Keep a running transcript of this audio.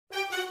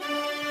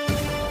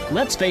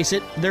Let's face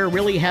it, there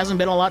really hasn't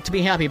been a lot to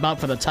be happy about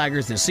for the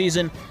Tigers this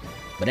season.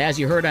 But as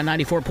you heard on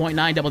 94.9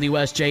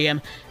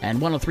 WSJM and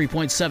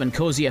 103.7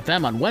 Cozy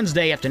FM on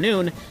Wednesday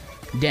afternoon,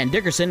 Dan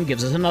Dickerson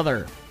gives us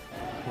another.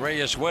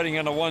 Reyes waiting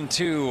on a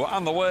 1-2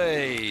 on the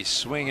way.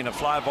 Swinging a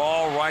fly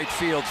ball, right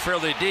field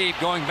fairly deep.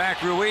 Going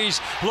back, Ruiz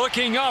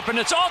looking up, and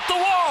it's off the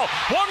wall.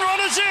 One run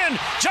is in.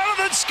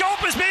 Jonathan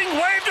Schoop is being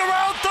waved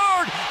around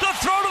third. The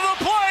throw to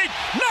the plate.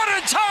 Not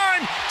in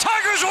time.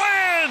 Tigers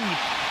win.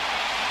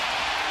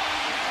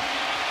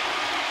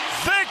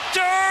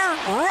 Victor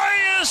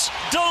Reyes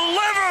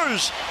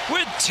delivers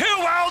with 2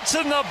 outs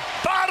in the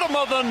bottom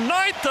of the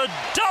ninth. A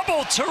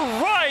double to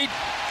right.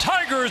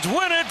 Tigers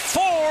win it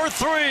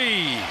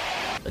 4-3.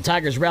 The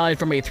Tigers rallied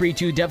from a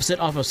 3-2 deficit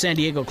off of San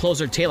Diego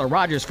closer Taylor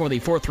Rogers for the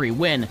 4-3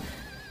 win.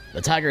 The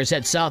Tigers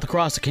head south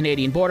across the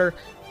Canadian border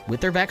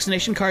with their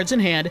vaccination cards in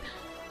hand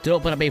to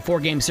open up a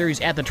 4-game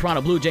series at the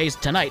Toronto Blue Jays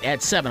tonight at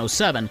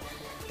 7:07.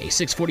 A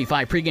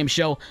 6:45 pregame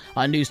show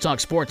on News Talk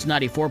Sports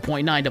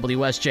 94.9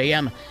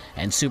 WSJM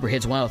and Super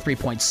Hits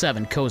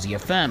 103.7 Cozy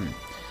FM.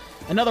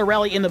 Another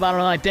rally in the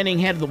bottom of the ninth inning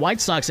handed the White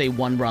Sox a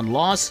 1-run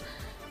loss.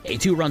 A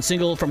 2-run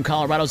single from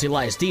Colorado's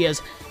Elias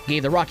Díaz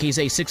gave the Rockies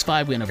a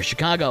 6-5 win over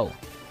Chicago.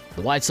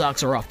 The White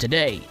Sox are off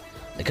today.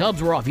 The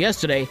Cubs were off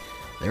yesterday.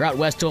 They're out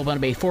west to open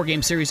up a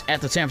 4-game series at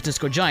the San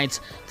Francisco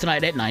Giants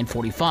tonight at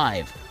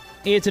 9:45.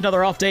 It's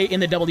another off day in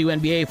the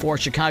WNBA for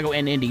Chicago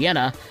and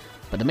Indiana,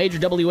 but the major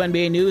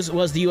WNBA news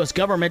was the U.S.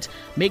 government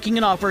making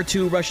an offer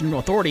to Russian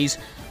authorities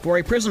for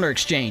a prisoner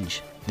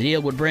exchange. The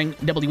deal would bring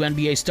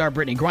WNBA star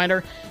Brittany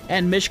Griner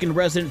and Michigan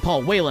resident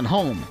Paul Whelan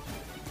home.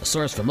 A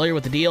source familiar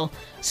with the deal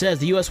says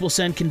the U.S. will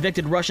send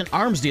convicted Russian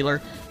arms dealer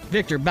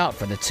Victor Bout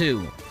for the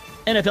two.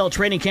 NFL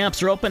training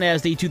camps are open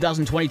as the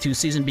 2022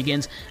 season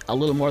begins a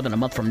little more than a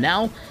month from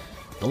now.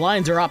 The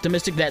Lions are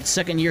optimistic that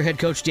second-year head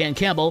coach Dan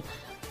Campbell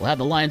will have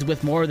the Lions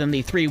with more than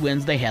the 3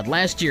 wins they had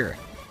last year.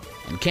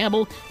 And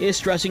Campbell is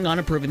stressing on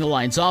improving the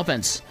Lions'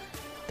 offense.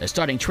 They're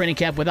starting training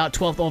camp without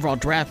 12th overall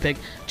draft pick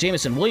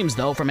Jameson Williams,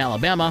 though, from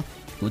Alabama,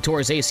 who tore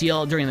his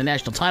ACL during the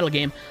national title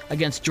game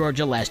against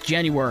Georgia last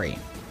January.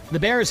 The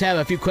Bears have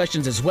a few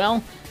questions as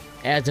well,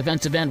 as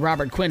defensive end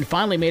Robert Quinn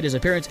finally made his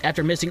appearance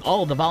after missing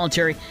all of the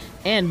voluntary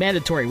and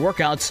mandatory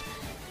workouts.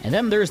 And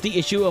then there's the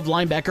issue of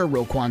linebacker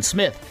Roquan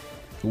Smith,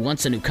 who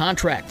wants a new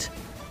contract.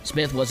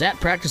 Smith was at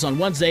practice on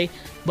Wednesday,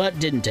 but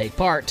didn't take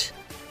part.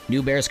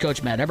 New Bears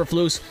coach Matt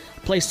Eberflus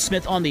placed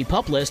Smith on the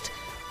PUP list,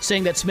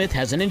 saying that Smith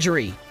has an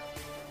injury.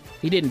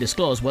 He didn't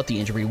disclose what the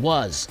injury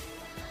was.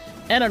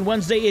 And on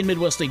Wednesday in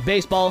Midwest League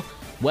Baseball,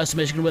 West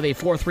Michigan with a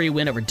 4-3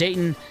 win over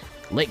Dayton,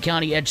 Lake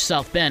County edged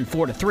South Bend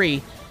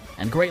 4-3,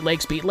 and Great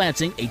Lakes beat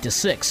Lansing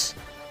 8-6.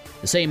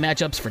 The same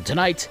matchups for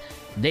tonight.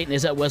 Dayton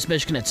is at West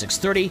Michigan at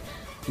 6:30.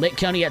 Lake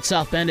County at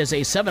South Bend is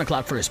a 7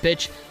 o'clock first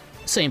pitch.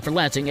 Same for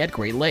Lansing at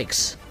Great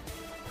Lakes.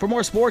 For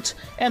more sports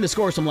and the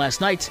scores from last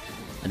night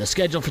and the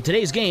schedule for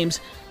today's games,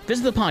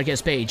 visit the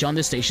podcast page on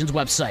this station's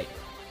website.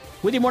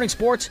 With your morning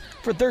sports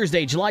for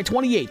Thursday, July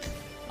 28th,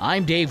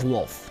 I'm Dave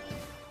Wolf.